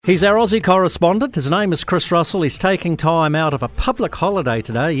He's our Aussie correspondent. His name is Chris Russell. He's taking time out of a public holiday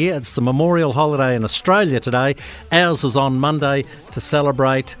today. Yeah, it's the memorial holiday in Australia today. Ours is on Monday to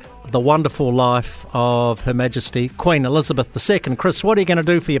celebrate the wonderful life of Her Majesty Queen Elizabeth II. Chris, what are you going to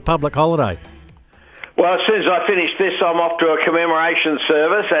do for your public holiday? Well, as soon as I finish this, I'm off to a commemoration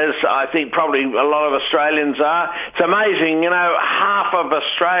service, as I think probably a lot of Australians are. It's amazing, half of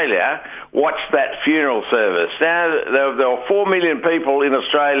Australia watched that funeral service. Now, there were 4 million people in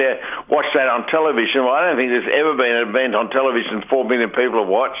Australia watched that on television. Well, I don't think there's ever been an event on television 4 million people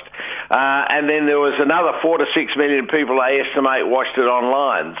have watched. And then there was another 4 to 6 million people, they estimate, watched it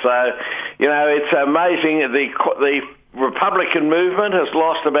online. So, it's amazing. The Republican movement has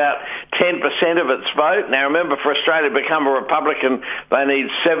lost about 10% of its vote. Now, remember, for Australia to become a Republican, they need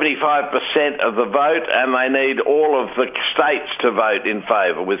 75% of the vote, and they need all of the states to vote in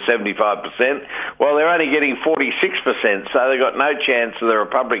favour with 75%. Well, they're only getting 46%, so they've got no chance of the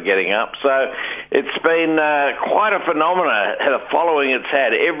Republic getting up. So it's been quite a phenomenon, the following it's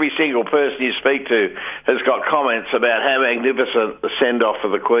had. Every single person you speak to has got comments about how magnificent the send-off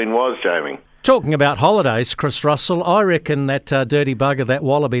of the Queen was, Jamie. Talking about holidays, Chris Russell, I reckon that dirty bugger, that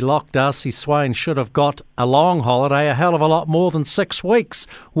wallaby lock, Darcy Swain, should have got a long holiday, a hell of a lot more than 6 weeks.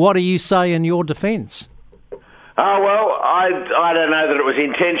 What do you say in your defence? Well, I don't know that it was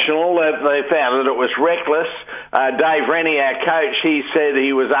intentional. They found that it was reckless. Dave Rennie, our coach, he said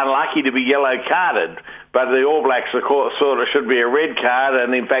he was unlucky to be yellow-carded. But the All Blacks, of course, thought it should be a red card,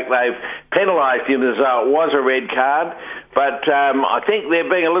 and in fact they've penalised him as though it was a red card. But I think they're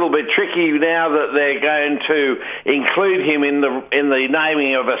being a little bit tricky now that they're going to include him in the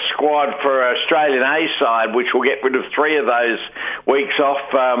naming of a squad for Australian A side, which will get rid of 3 of those weeks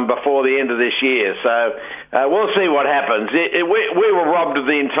off before the end of this year. So we'll see what happens. We were robbed of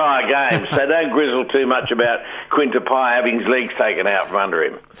the entire game, so don't grizzle too much about Quinta Pye having his legs taken out from under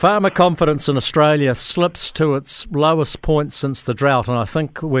him. Farmer confidence in Australia slips to its lowest point since the drought, and I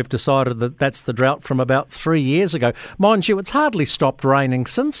think we've decided that that's the drought from about 3 years ago. Mind you, it's hardly stopped raining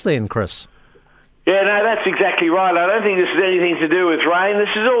since then, Chris. Yeah, no, that's exactly right. I don't think this has anything to do with rain. This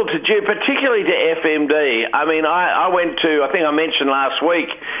is all to do, particularly to FMD. I mean, I went to, I think I mentioned last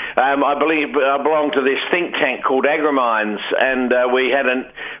week, I believe I belong to this think tank called AgriMinds, and we had a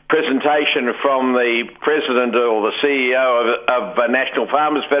presentation from the president or the CEO of National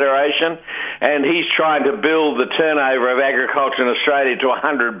Farmers Federation, and he's trying to build the turnover of agriculture in Australia to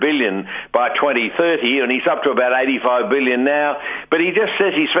 $100 billion by 2030, and he's up to about $85 billion now. But he just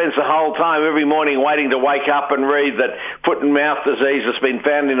says he spends the whole time every morning waiting to wake up and read that foot and mouth disease has been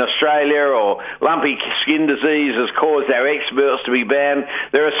found in Australia, or lumpy skin disease has caused our exports to be banned.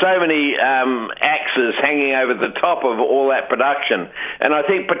 There are so many axes hanging over the top of all that production, and I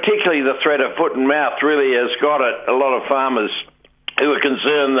think particularly the threat of foot and mouth really has got a lot of farmers who are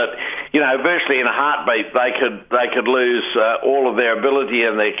concerned that, virtually in a heartbeat they could lose all of their ability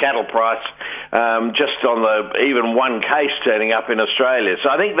and their cattle price just on even one case turning up in Australia. So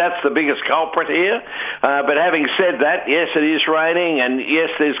I think that's the biggest culprit here. But having said that, yes, it is raining, and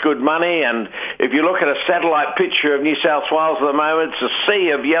yes, there's good money. And if you look at a satellite picture of New South Wales at the moment, it's a sea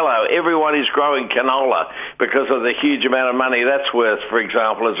of yellow. Everyone is growing canola because of the huge amount of money that's worth, for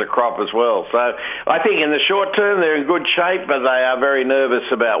example, as a crop as well. So I think in the short term they're in good shape, but they are very nervous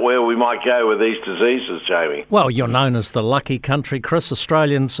about where we might go with these diseases, Jamie. Well, you're known as the lucky country, Chris.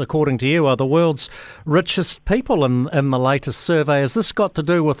 Australians, according to you, are the world's richest people in the latest survey. Has this got to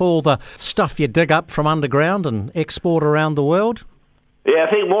do with all the stuff you dig up from underground and export around the world? Yeah,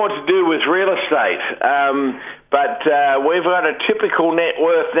 I think more to do with real estate. But we've got a typical net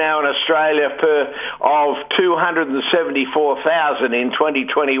worth now in Australia of $274,000 in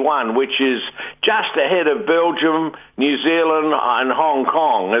 2021, which is just ahead of Belgium, New Zealand and Hong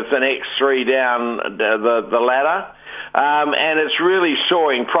Kong. It's the next 3 down the ladder. And it's really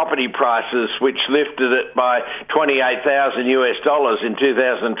soaring property prices, which lifted it by $28,000 US in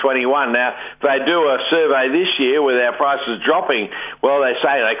 2021. Now, if they do a survey this year with our prices dropping, well, they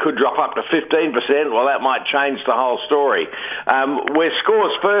say they could drop up to 15%. Well, that might change the whole story. We're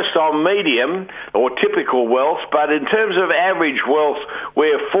scores first on medium or typical wealth, but in terms of average wealth,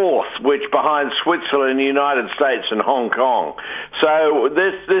 we're 4th, which behind Switzerland, the United States and Hong Kong. So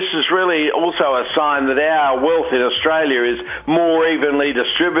this is really also a sign that our wealth in Australia is more evenly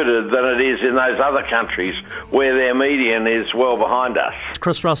distributed than it is in those other countries where their median is well behind us.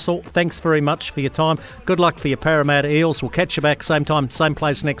 Chris Russell, thanks very much for your time. Good luck for your Parramatta Eels. We'll catch you back same time, same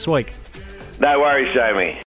place next week. No worries, Jamie.